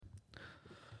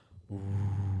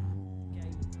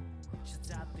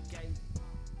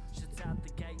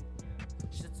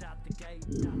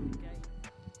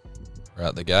We're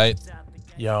out the gate.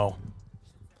 Yo.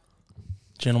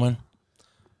 Gentlemen,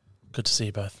 good to see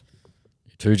you both.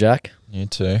 You too, Jack. You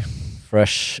too.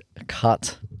 Fresh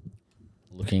cut.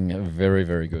 Looking very,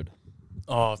 very good.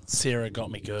 Oh, Sarah got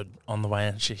me good on the way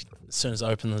in. She, as soon as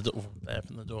I opened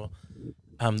the door,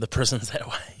 the prison's that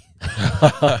way.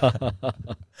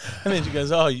 And then she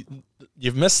goes, oh,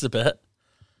 you've missed a bit.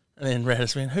 And then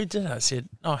Radis went, who did it? I said,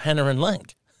 oh, Hannah and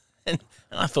Link. And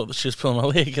I thought that she was pulling my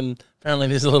leg, and apparently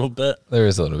there's a little bit. There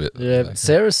is a little bit. Yeah, but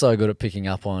Sarah's so good at picking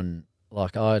up on,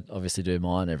 like, I obviously do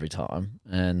mine every time,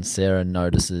 and Sarah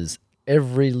notices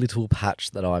every little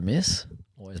patch that I miss,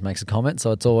 always makes a comment.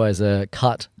 So it's always a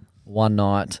cut one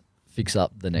night, fix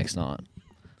up the next night.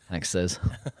 Thanks, Says.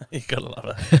 You gotta love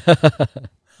it.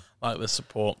 Like the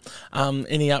support.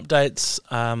 Any updates?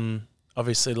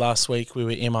 Obviously, last week we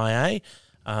were MIA.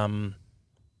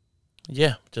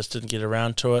 Yeah, just didn't get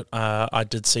around to it. I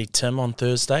did see Tim on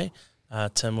Thursday.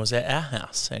 Tim was at our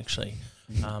house, actually,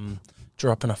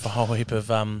 dropping off a whole heap of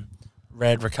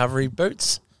rad recovery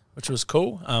boots, which was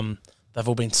cool. They've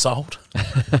all been sold.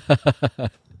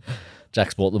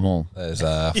 Jack's bought them all. There's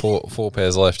four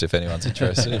pairs left if anyone's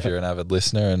interested, if you're an avid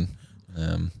listener.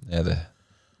 And yeah, they're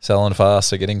selling fast,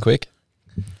 so getting quick.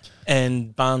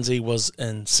 And Barnsey was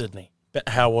in Sydney. But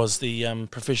how was the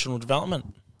professional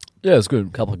development? Yeah, it was good. A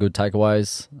couple of good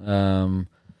takeaways.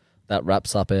 That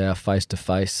wraps up our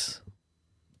face-to-face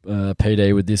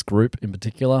PD with this group in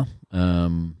particular.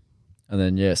 And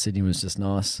then, yeah, Sydney was just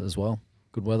nice as well.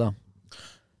 Good weather.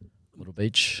 Little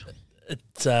beach.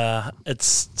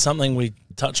 It's something we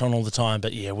touch on all the time,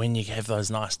 but yeah, when you have those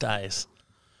nice days.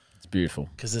 It's beautiful.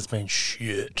 Because it's been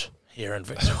shit here in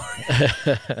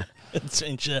Victoria. It's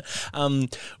been shit.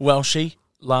 Welshie,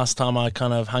 last time I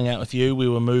kind of hung out with you, we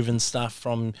were moving stuff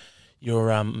from your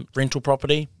rental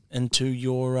property into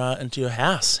your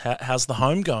house. How's the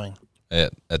home going? Yeah,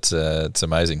 it's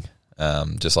amazing.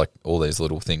 Just like all these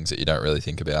little things that you don't really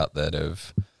think about that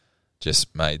have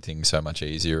just made things so much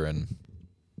easier, and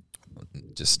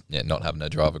just not having to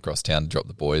drive across town to drop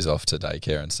the boys off to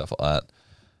daycare and stuff like that.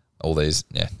 All these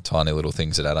tiny little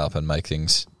things that add up and make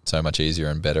things so much easier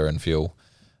and better and feel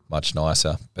much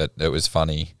nicer. But it was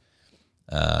funny.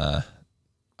 I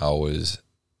was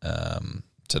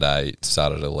today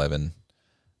started at 11,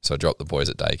 so I dropped the boys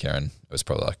at daycare, and it was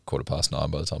probably like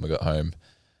 9:15 by the time I got home.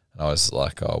 And I was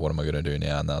like, oh, what am I going to do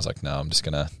now? And I was like, no, I'm just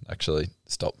going to actually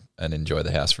stop and enjoy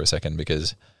the house for a second,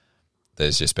 because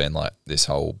there's just been like this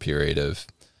whole period of,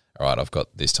 all right, I've got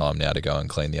this time now to go and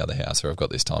clean the other house, or I've got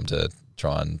this time to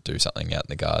try and do something out in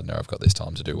the garden, or I've got this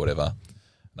time to do whatever.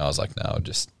 And I was like, no, I'll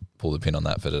just pull the pin on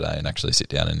that for today and actually sit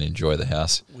down and enjoy the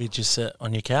house. Where'd you sit?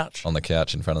 On your couch? On the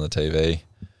couch in front of the TV.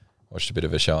 Watched a bit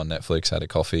of a show on Netflix, had a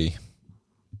coffee.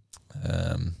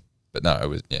 But no, it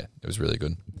was really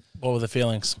good. What were the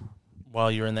feelings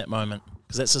while you were in that moment?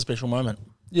 Because that's a special moment.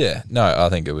 Yeah, no, I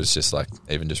think it was just like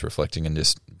even just reflecting and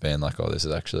just being like, oh, this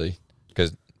is actually,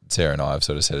 because Sarah and I have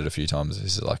sort of said it a few times,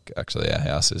 this is like actually our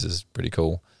house, this is pretty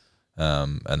cool.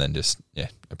 And then just,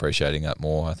 appreciating that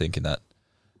more, I think, in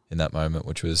that moment,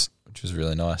 which was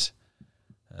really nice.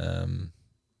 And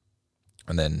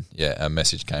then, a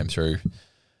message came through,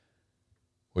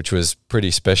 which was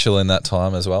pretty special in that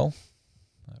time as well.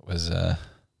 It was,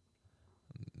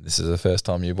 this is the first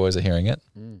time you boys are hearing it.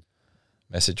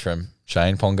 Message from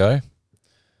Shane Pongo.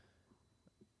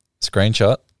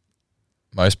 Screenshot.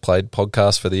 Most played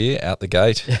podcast for the year, out the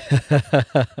gate.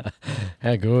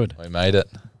 How good. We made it.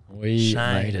 We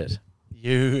Shane, made it.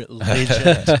 You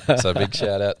legend. So big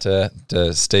shout out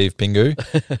to Steve Pingu.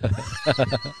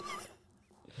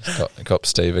 Copped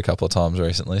Steve a couple of times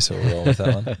recently, so we'll roll with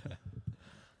that one.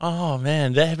 Oh,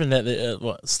 man, that happened at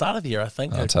the start of the year, I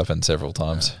think. It's happened several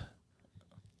times.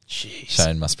 Jeez.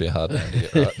 Shane must be a hard name to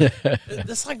get right.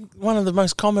 That's like one of the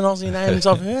most common Aussie names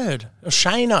I've heard.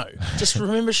 Shano. Just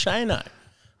remember Shano.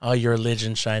 Oh, you're a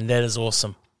legend, Shane. That is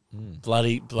awesome.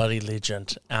 Bloody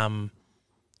legend.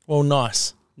 Well,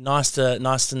 nice. Nice to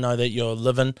know that you're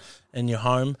living in your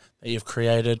home that you've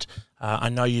created. I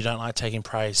know you don't like taking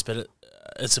praise, but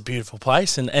it's a beautiful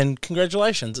place, and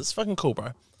congratulations. It's fucking cool, bro.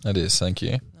 It is, thank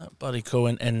you. Bloody cool.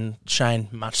 And Shane,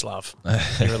 much love.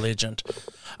 You're a legend.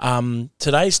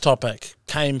 Today's topic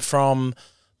came from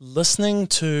listening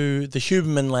to the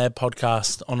Huberman Lab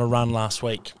podcast on a run last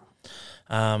week.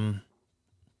 Been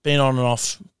on and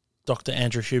off Dr.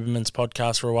 Andrew Huberman's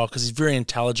podcast for a while because he's very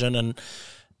intelligent, and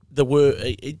the word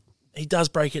he does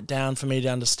break it down for me to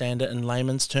understand it in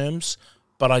layman's terms,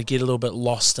 but I get a little bit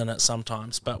lost in it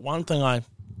sometimes. But one thing I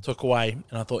took away,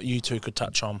 and I thought you two could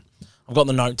touch on. I've got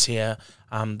the notes here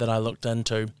that I looked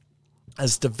into,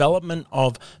 as development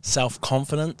of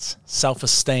self-confidence,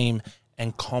 self-esteem,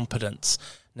 and competence.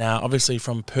 Now, obviously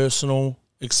from personal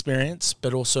experience,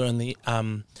 but also in the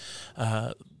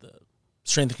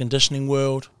strength and conditioning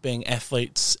world, being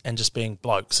athletes and just being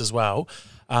blokes as well.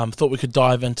 Thought we could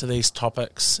dive into these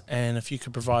topics, and if you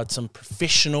could provide some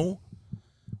professional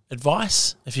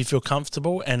advice, if you feel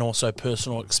comfortable, and also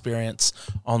personal experience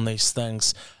on these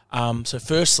things. So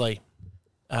firstly,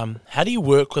 how do you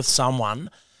work with someone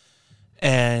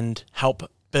and help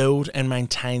build and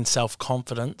maintain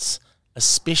self-confidence,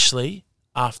 especially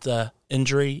after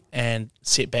injury and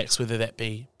setbacks, whether that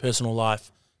be personal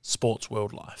life, sports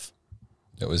world life?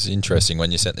 It was interesting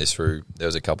when you sent this through. There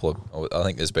was a couple of, I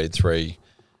think there's been 3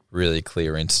 really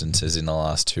clear instances in the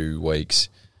last 2 weeks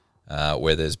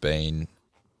where there's been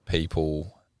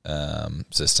people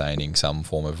sustaining some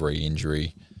form of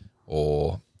re-injury,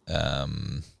 or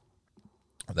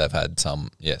they've had some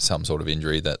sort of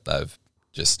injury that they've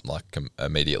just like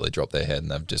immediately dropped their head, and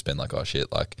they've just been like, oh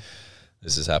shit, like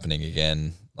this is happening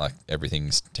again, like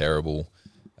everything's terrible.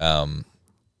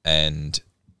 And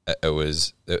there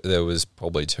was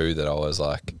probably 2 that I was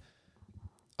like,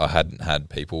 I hadn't had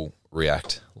people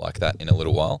react like that in a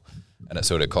little while, and it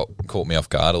sort of caught me off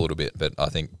guard a little bit. But I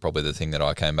think probably the thing that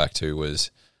I came back to was,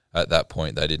 at that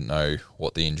point they didn't know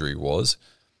what the injury was,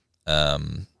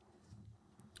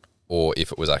 or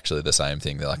if it was actually the same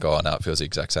thing. They're like, oh no, it feels the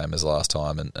exact same as last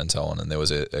time, and so on. And there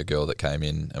was a girl that came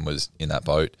in and was in that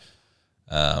boat,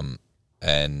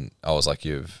 and I was like,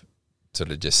 you've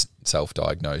sort of just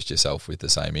self-diagnosed yourself with the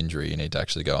same injury. You need to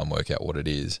actually go and work out what it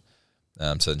is.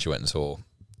 So then she went and saw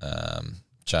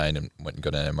Shane and went and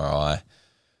got an MRI.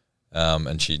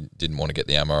 And she didn't want to get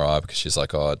the MRI because she's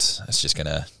like, oh, it's just going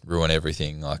to ruin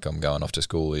everything. Like, I'm going off to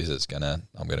schoolies.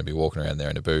 I'm going to be walking around there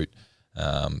in a boot.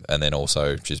 And then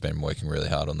also she's been working really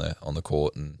hard on the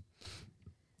court, and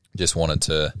just wanted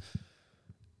to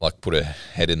like put her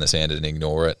head in the sand and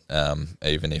ignore it,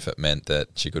 even if it meant that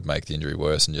she could make the injury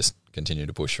worse, and just continue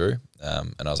to push through.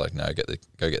 And I was like, no,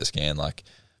 go get the scan. Like,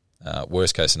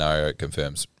 worst case scenario, it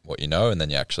confirms what you know, and then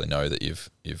you actually know that you've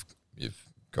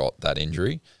got that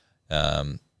injury.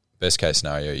 Best case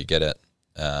scenario, you get it,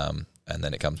 and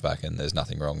then it comes back and there's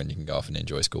nothing wrong, and you can go off and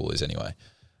enjoy schoolies anyway.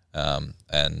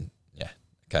 And yeah,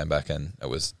 came back and it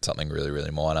was something really, really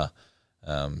minor.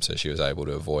 So she was able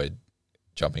to avoid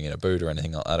jumping in a boot or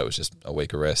anything like that. It was just a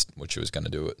week of rest, which she was going to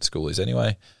do at schoolies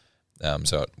anyway.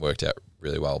 So it worked out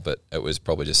really well. But it was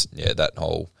probably just, that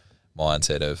whole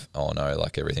mindset of, oh no,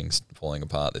 like everything's falling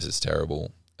apart, this is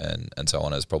terrible, and so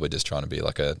on, is probably just trying to be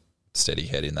like a steady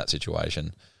head in that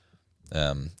situation.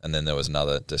 And then there was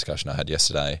another discussion I had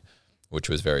yesterday, which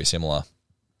was very similar.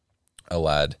 A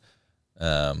lad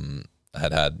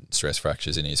had stress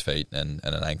fractures in his feet and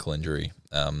an ankle injury,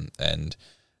 and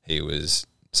he was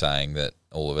saying that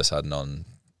all of a sudden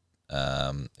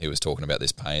he was talking about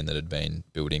this pain that had been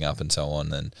building up and so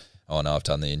on, and oh no, I've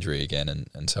done the injury again,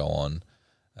 and so on.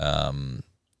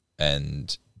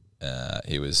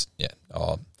 He was,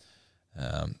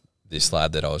 this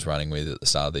lad that I was running with at the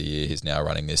start of the year, he's now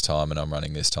running this time and I'm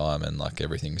running this time, and like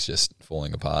everything's just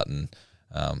falling apart, and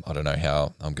I don't know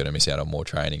how I'm going to miss out on more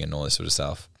training and all this sort of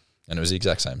stuff. And it was the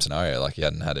exact same scenario. Like, he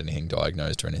hadn't had anything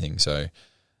diagnosed or anything. So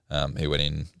he went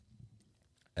in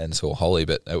and saw Holly,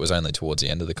 but it was only towards the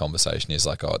end of the conversation. He's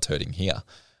like, oh, it's hurting here.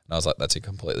 And I was like, that's a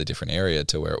completely different area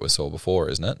to where it was sore before,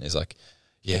 isn't it? And he's like,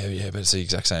 yeah, but it's the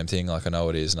exact same thing. Like, I know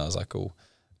it is. And I was like, well,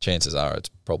 chances are it's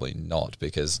probably not,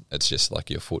 because it's just like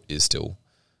your foot is still,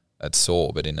 it's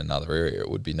sore, but in another area it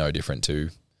would be no different to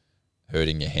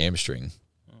hurting your hamstring.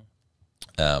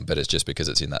 But it's just because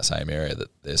it's in that same area that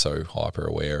they're so hyper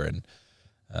aware and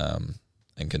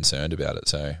concerned about it.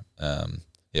 So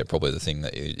probably the thing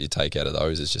that you take out of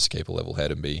those is just keep a level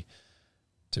head and be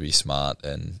smart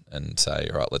and say,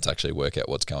 all right, let's actually work out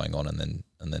what's going on, and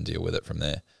then deal with it from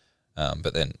there.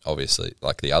 But then obviously,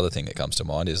 like, the other thing that comes to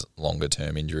mind is longer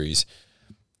term injuries.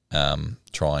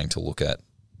 Trying to look at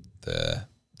the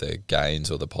gains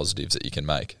or the positives that you can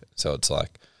make. So it's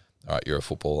like, all right, you're a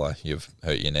footballer, you've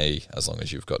hurt your knee. As long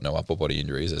as you've got no upper body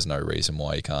injuries, there's no reason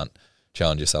why you can't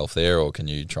challenge yourself there. Or can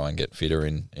you try and get fitter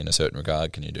in a certain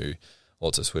regard? Can you do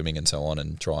lots of swimming and so on,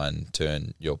 and try and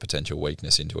turn your potential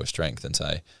weakness into a strength and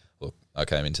say, look, I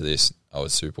came into this, I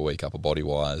was super weak upper body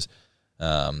wise.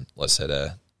 Let's set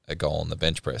a goal on the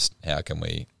bench press. How can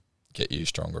we get you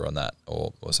stronger on that,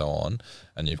 or so on?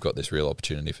 And you've got this real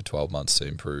opportunity for 12 months to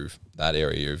improve that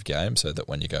area of game, so that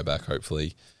when you go back,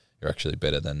 hopefully you're actually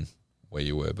better than where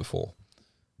you were before.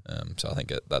 So I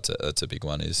think that's a big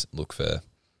one, is look for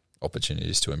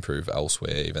opportunities to improve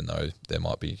elsewhere, even though there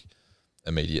might be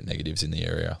immediate negatives in the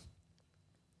area.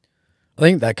 I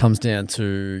think that comes down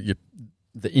to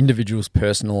the individual's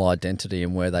personal identity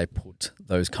and where they put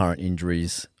those current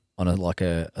injuries on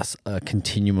a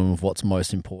continuum of what's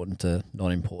most important to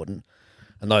not important.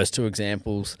 And those two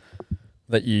examples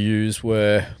that you use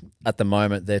were, at the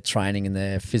moment, their training and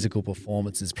their physical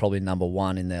performance is probably number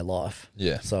one in their life.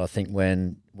 Yeah. So I think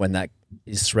when that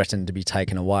is threatened to be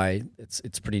taken away,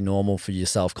 it's pretty normal for your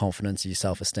self-confidence, your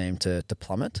self-esteem to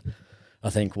plummet. I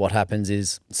think what happens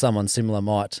is someone similar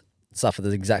might suffer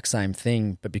the exact same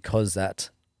thing, but because that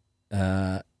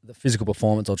the physical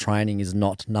performance or training is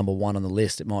not number one on the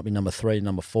list, it might be number 3,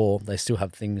 number 4, they still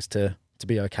have things to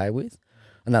be okay with.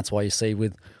 And that's why you see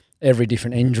with every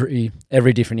different injury,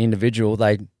 every different individual,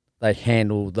 they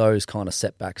handle those kind of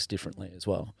setbacks differently as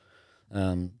well.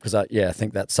 Because I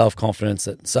think that self-confidence,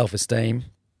 that self-esteem,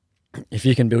 if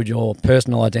you can build your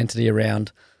personal identity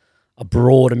around a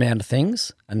broad amount of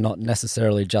things and not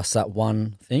necessarily just that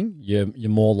one thing, you're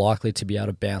more likely to be able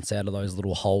to bounce out of those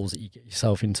little holes that you get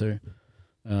yourself into,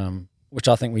 which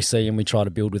I think we see and we try to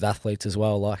build with athletes as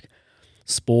well. Like,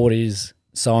 sport is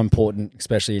so important,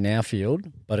 especially in our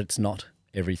field, but it's not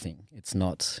everything. It's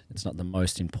not the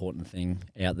most important thing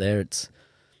out there.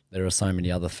 There are so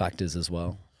many other factors as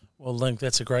well. Well, Link,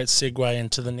 that's a great segue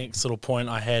into the next little point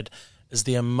I had, is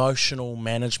the emotional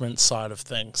management side of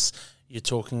things. You're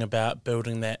talking about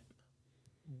building that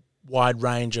wide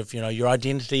range of, your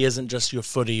identity isn't just your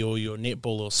footy or your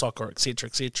netball or soccer, et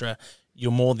cetera,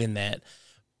 you're more than that.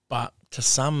 But to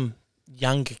some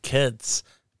younger kids,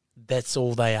 that's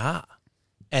all they are.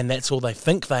 And that's all they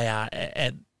think they are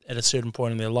at a certain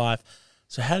point in their life.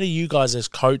 So how do you guys as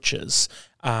coaches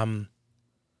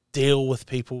deal with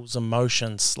people's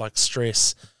emotions like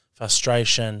stress,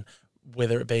 frustration,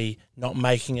 whether it be not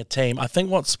making a team? I think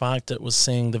what sparked it was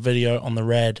seeing the video on the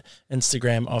Rad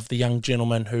Instagram of the young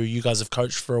gentleman who you guys have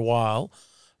coached for a while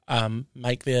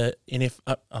make the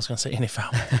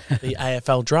NFL, the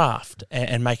AFL draft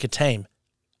and make a team.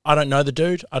 I don't know the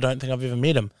dude. I don't think I've ever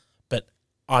met him, but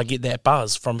I get that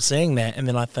buzz from seeing that, and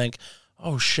then I think,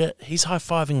 oh shit, he's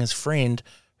high-fiving his friend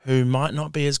who might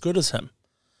not be as good as him.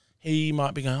 He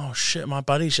might be going, oh shit, my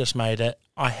buddy's just made it,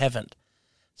 I haven't.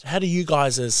 So how do you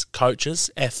guys as coaches,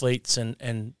 athletes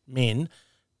and men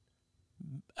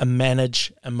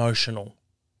manage emotional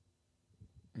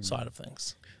side of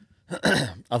things?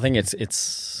 I think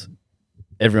it's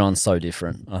everyone's so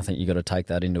different. I think you got to take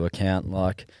that into account.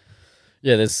 Like,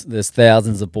 yeah, there's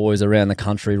thousands of boys around the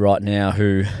country right now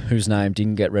whose name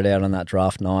didn't get read out on that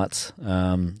draft night.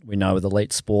 We know with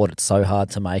elite sport, it's so hard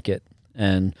to make it,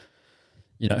 and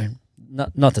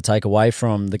not to take away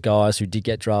from the guys who did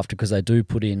get drafted, because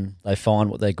they find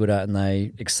what they're good at and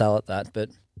they excel at that. But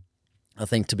I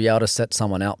think to be able to set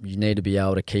someone up, you need to be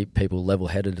able to keep people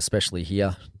level-headed, especially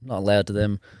here. Not allowed to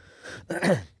them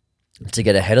to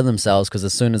get ahead of themselves, because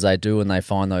as soon as they do and they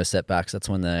find those setbacks, that's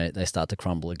when they start to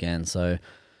crumble again. So,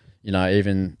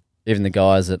 even the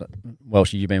guys that,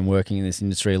 Welsh, you've been working in this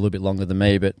industry a little bit longer than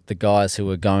me, but the guys who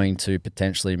are going to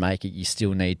potentially make it, you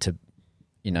still need to,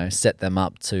 set them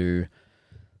up to,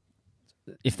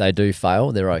 if they do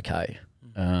fail, they're okay.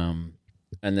 And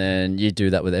then you do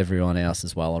that with everyone else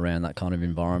as well around that kind of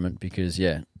environment, because,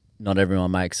 not everyone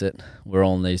makes it. We're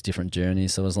all on these different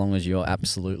journeys. So as long as you're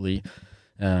absolutely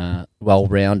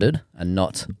well-rounded and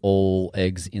not all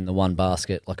eggs in the one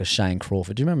basket, like a Shane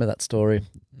Crawford. Do you remember that story?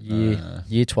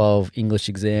 Year 12 English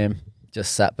exam,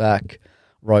 just sat back,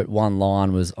 wrote one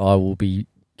line, was, I will be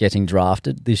getting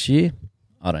drafted this year.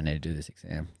 I don't need to do this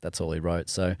exam. That's all he wrote.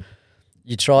 So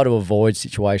you try to avoid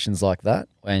situations like that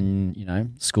when,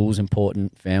 school's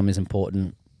important, family's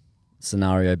important,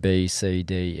 scenario B, C,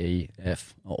 D, E,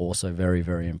 F are also very,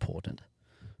 very important.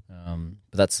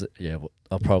 But that's,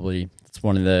 it's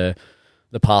one of the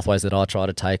pathways that I try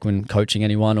to take when coaching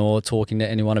anyone or talking to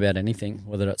anyone about anything,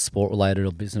 whether that's sport-related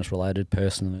or business-related,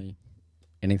 personally,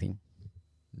 anything.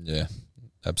 Yeah,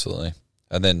 absolutely.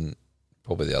 And then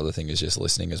probably the other thing is just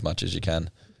listening as much as you can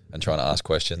and trying to ask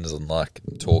questions and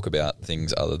talk about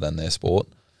things other than their sport.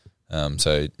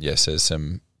 So yes, there's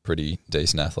some pretty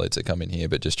decent athletes that come in here,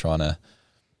 but just trying to,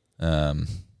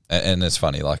 and it's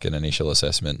funny, like an initial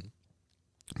assessment,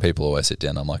 people always sit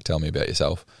down, I'm like, tell me about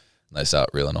yourself. And they start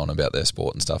reeling on about their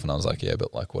sport and stuff. And I was like, yeah,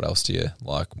 but what else do you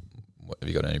like? Have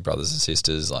you got any brothers and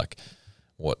sisters? Like,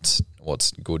 what's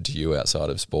good to you outside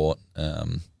of sport?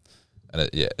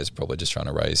 It's probably just trying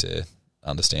to raise their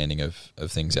understanding of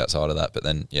things outside of that. But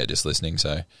then, just listening.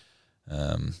 So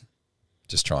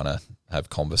just trying to have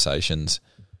conversations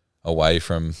away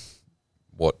from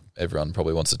what everyone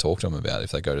probably wants to talk to them about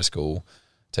if they go to school,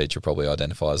 teacher probably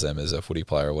identifies them as a footy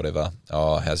player or whatever.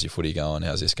 Oh, how's your footy going?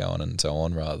 How's this going? And so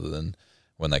on, rather than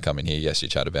when they come in here, yes, you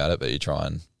chat about it, but you try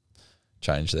and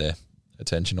change their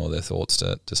attention or their thoughts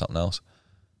to something else.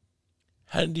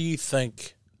 How do you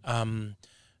think, in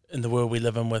the world we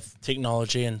live in with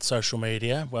technology and social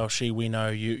media, well, we know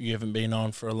you haven't been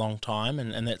on for a long time,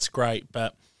 and that's great,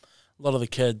 but a lot of the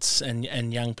kids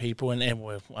and young people, and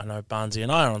I know Barnsey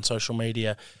and I are on social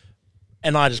media,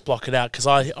 and I just block it out because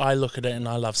I look at it and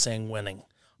I love seeing winning.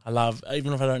 I love,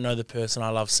 even if I don't know the person, I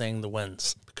love seeing the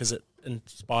wins because it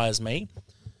inspires me.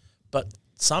 But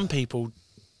some people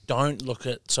don't look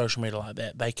at social media like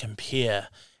that. They compare,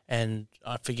 and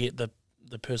I forget the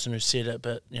person who said it,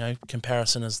 but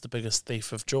comparison is the biggest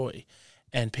thief of joy,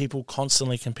 and people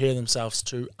constantly compare themselves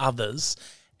to others.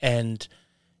 And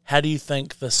how do you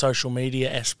think the social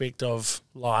media aspect of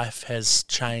life has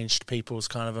changed people's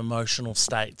kind of emotional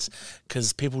states?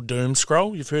 Because people doom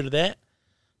scroll. You've heard of that?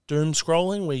 Doom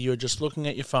scrolling, where you're just looking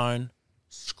at your phone,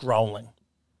 scrolling,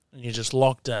 and you're just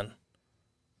locked in.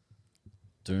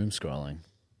 Doom scrolling.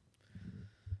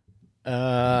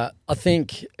 I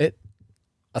think if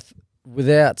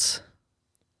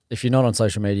you're not on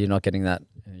social media, you're not getting that,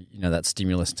 that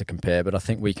stimulus to compare. But I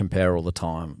think we compare all the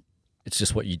time. It's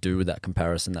just what you do with that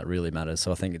comparison that really matters.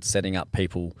 So I think it's setting up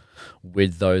people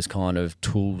with those kind of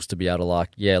tools to be able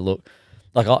to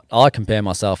I compare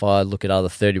myself. I look at other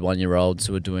 31-year-olds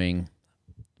who are doing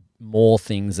more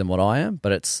things than what I am,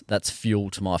 but that's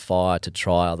fuel to my fire to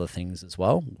try other things as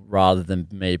well, rather than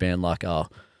me being like,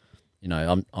 I'm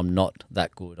not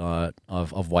that good.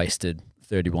 I've wasted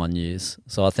 31 years.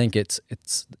 So I think it's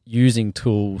using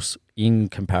tools in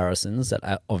comparisons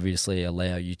that obviously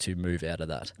allow you to move out of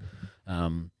that. I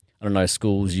don't know,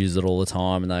 schools use it all the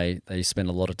time, and they spend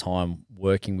a lot of time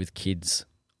working with kids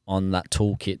on that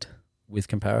toolkit with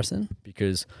comparison,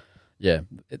 because the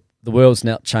world's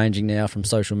now changing now from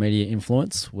social media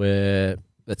influence, where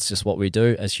that's just what we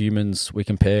do as humans. We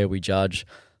compare, we judge.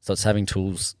 So it's having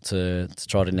tools to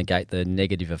try to negate the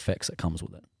negative effects that comes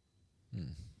with it.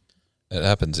 It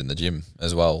happens in the gym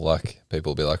as well. Like,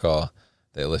 people will be like, oh,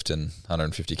 they're lifting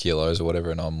 150 kilos or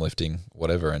whatever, and I'm lifting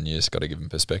whatever, and you just got to give them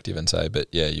perspective and say, but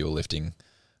yeah, you were lifting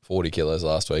 40 kilos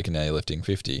last week and now you're lifting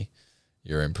 50.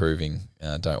 You're improving.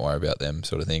 Don't worry about them,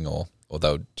 sort of thing. Or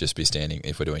they'll just be standing,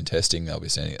 if we're doing testing, they'll be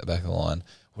standing at the back of the line.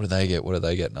 What do they get? What do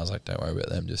they get? And I was like, don't worry about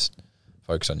them. Just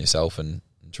focus on yourself and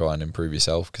try and improve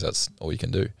yourself, because that's all you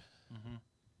can do. Mm-hmm.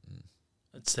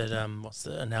 It's that, what's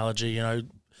the analogy,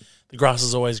 the grass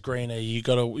is always greener. You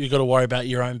got to worry about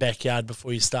your own backyard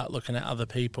before you start looking at other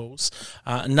people's.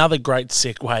 Another great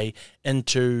segue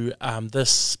into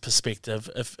this perspective,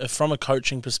 if from a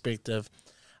coaching perspective,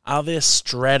 are there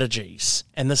strategies,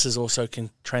 and this is also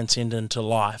can transcend into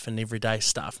life and everyday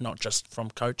stuff, not just from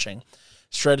coaching,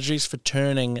 strategies for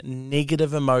turning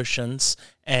negative emotions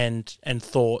and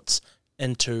thoughts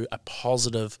into a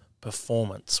positive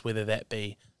performance, whether that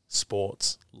be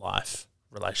sports, life,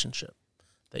 relationship,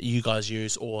 that you guys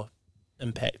use or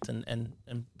impact and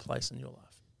place in your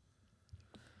life?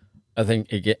 I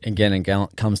think, again,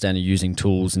 it comes down to using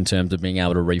tools in terms of being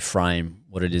able to reframe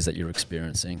what it is that you're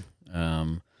experiencing.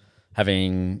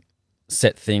 Having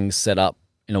set up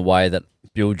in a way that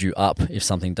builds you up if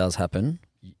something does happen,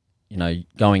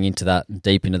 going into that,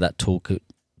 deep into that toolkit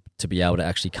to be able to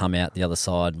actually come out the other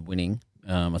side winning,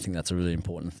 I think that's a really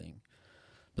important thing.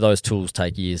 But those tools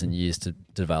take years and years to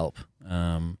develop.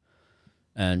 And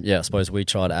I suppose we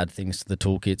try to add things to the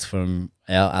toolkits from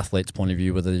our athletes' point of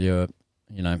view, whether you're,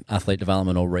 athlete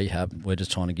development or rehab. We're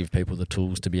just trying to give people the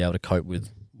tools to be able to cope with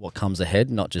what comes ahead,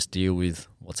 not just deal with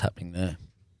what's happening there.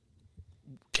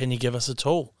 Can you give us a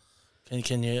tool?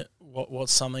 Can you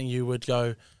what's something you would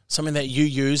go, something that you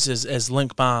use as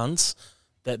Link Barnes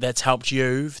that's helped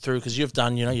you through, because you've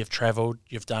done, you've travelled,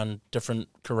 you've done different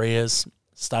careers,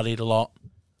 studied a lot,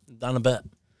 done a bit.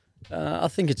 I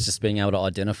think it's just being able to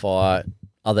identify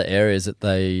other areas that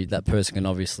that person can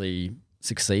obviously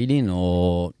succeed in,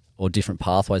 or different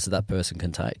pathways that person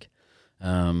can take.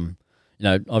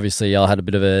 Obviously I had a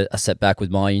bit of a setback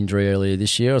with my injury earlier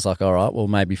this year. I was like, all right, well,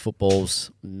 maybe football's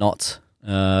not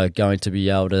going to be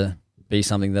able to be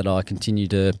something that I continue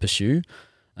to pursue.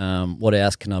 What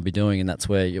else can I be doing? And that's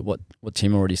where what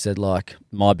Tim already said, like,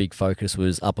 my big focus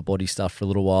was upper body stuff for a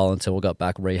little while until I got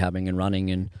back rehabbing and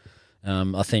running. And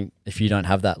I think if you don't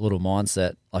have that little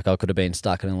mindset, like, I could have been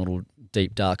stuck in a little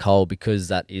deep dark hole, because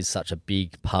that is such a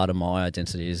big part of my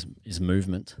identity is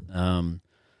movement.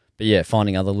 But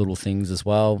finding other little things as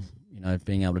well,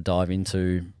 being able to dive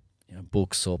into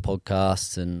books or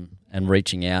podcasts and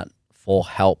reaching out for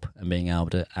help, and being able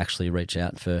to actually reach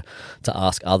out to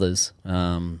ask others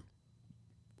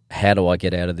how do I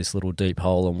get out of this little deep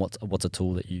hole, and what's a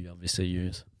tool that you obviously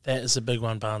use? That is a big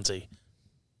one, Barnesy.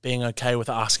 Being okay with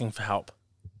asking for help.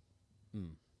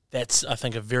 That's, I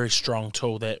think, a very strong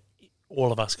tool that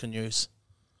all of us can use,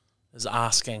 is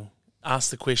ask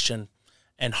the question,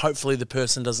 and hopefully the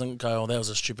person doesn't go, oh, that was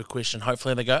a stupid question.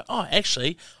 Hopefully they go, oh,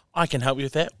 actually, I can help you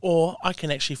with that, or I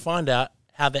can actually find out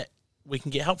how that we can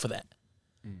get help for that.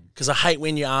 Because I hate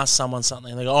when you ask someone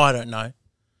something and they go, oh, I don't know.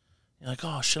 You're like,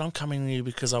 oh, shit, I'm coming to you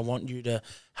because I want you to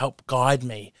help guide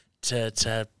me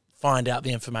to find out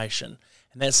the information.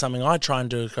 And that's something I try and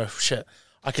do, is go, shit,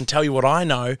 I can tell you what I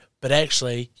know, but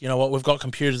actually, you know what, we've got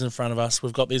computers in front of us,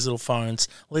 we've got these little phones,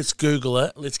 let's Google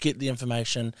it, let's get the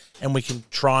information, and we can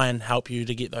try and help you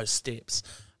to get those steps.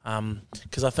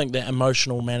 Because I think that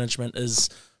emotional management is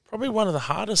probably one of the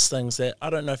hardest things that, I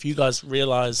don't know if you guys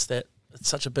realise that it's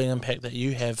such a big impact that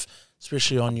you have,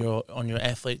 especially on your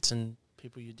athletes and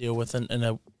people you deal with in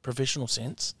a professional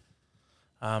sense.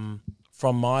 From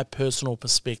my personal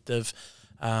perspective,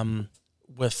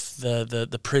 with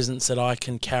the presence that I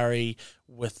can carry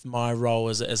with my role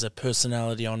as a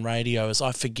personality on radio, is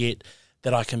I forget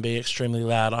that I can be extremely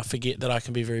loud. I forget that I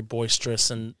can be very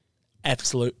boisterous and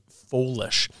absolute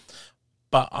foolish.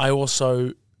 But I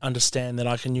also understand that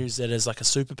I can use that as like a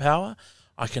superpower.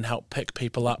 I can help pick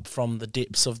people up from the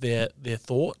depths of their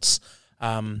thoughts.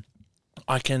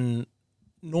 I can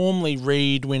normally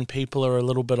read when people are a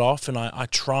little bit off, and I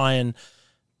try and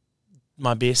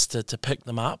my best to pick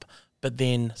them up. But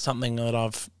then something that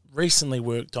I've recently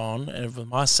worked on with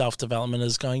my self-development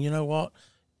is going, you know what?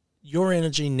 Your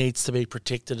energy needs to be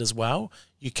protected as well.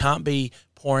 You can't be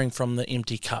pouring from the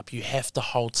empty cup. You have to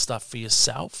hold stuff for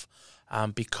yourself,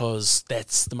 because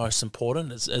that's the most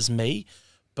important is me.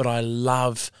 But I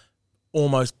love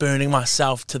almost burning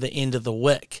myself to the end of the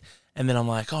wick. And then I'm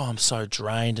like, oh, I'm so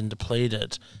drained and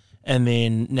depleted. And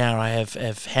then now I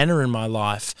have Hannah in my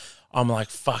life. I'm like,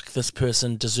 fuck, this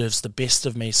person deserves the best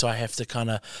of me, so I have to kind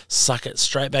of suck it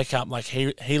straight back up like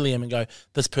helium and go,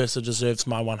 this person deserves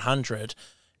my 100.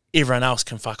 Everyone else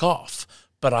can fuck off.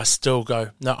 But I still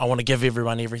go, no, I want to give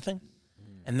everyone everything.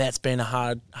 And that's been a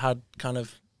hard kind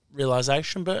of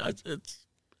realisation, but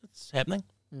it's happening.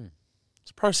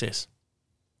 It's a process.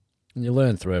 And you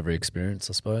learn through every experience,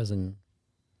 I suppose, and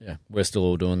yeah, we're still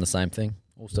all doing the same thing.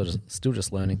 Still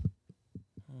just learning.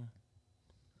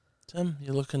 Tim,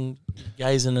 you're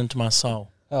gazing into my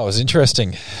soul. Oh, it was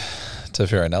interesting. It's a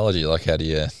fair analogy. Like, how do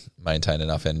you maintain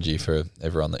enough energy for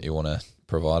everyone that you want to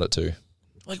provide it to?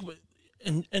 Like,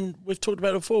 and we've talked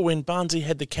about it before, when Barnesy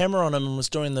had the camera on him and was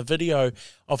doing the video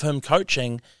of him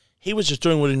coaching, he was just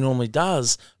doing what he normally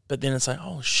does, but then it's like,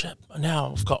 oh shit,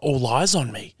 now I've got all eyes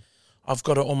on me. I've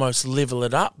got to almost level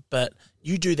it up, but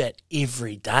you do that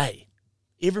every day.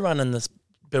 Everyone in this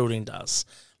building does.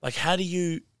 Like, how do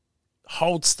you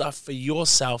hold stuff for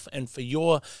yourself and for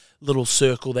your little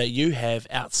circle that you have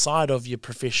outside of your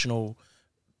professional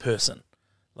person?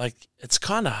 Like, it's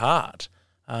kind of hard.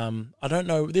 I don't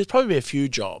know. There's probably a few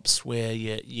jobs where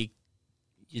you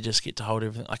just get to hold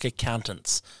everything. Like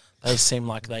accountants, they seem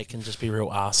like they can just be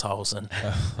real assholes and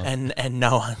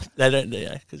no one, they don't.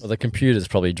 Yeah, well, the computer's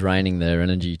probably draining their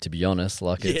energy. To be honest,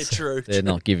 like they're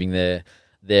not giving their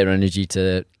energy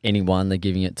to anyone. They're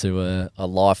giving it to a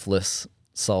lifeless,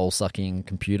 soul-sucking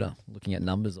computer looking at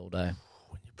numbers all day.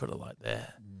 When you put it like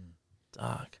that,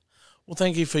 dark. Well,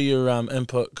 thank you for your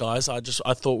input, guys. I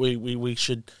thought we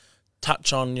should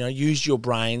touch on, use your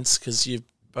brains, because you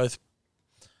both,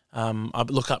 I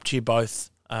look up to you both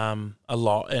a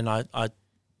lot, and I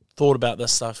thought about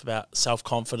this stuff about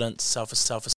self-confidence,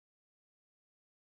 self-esteem,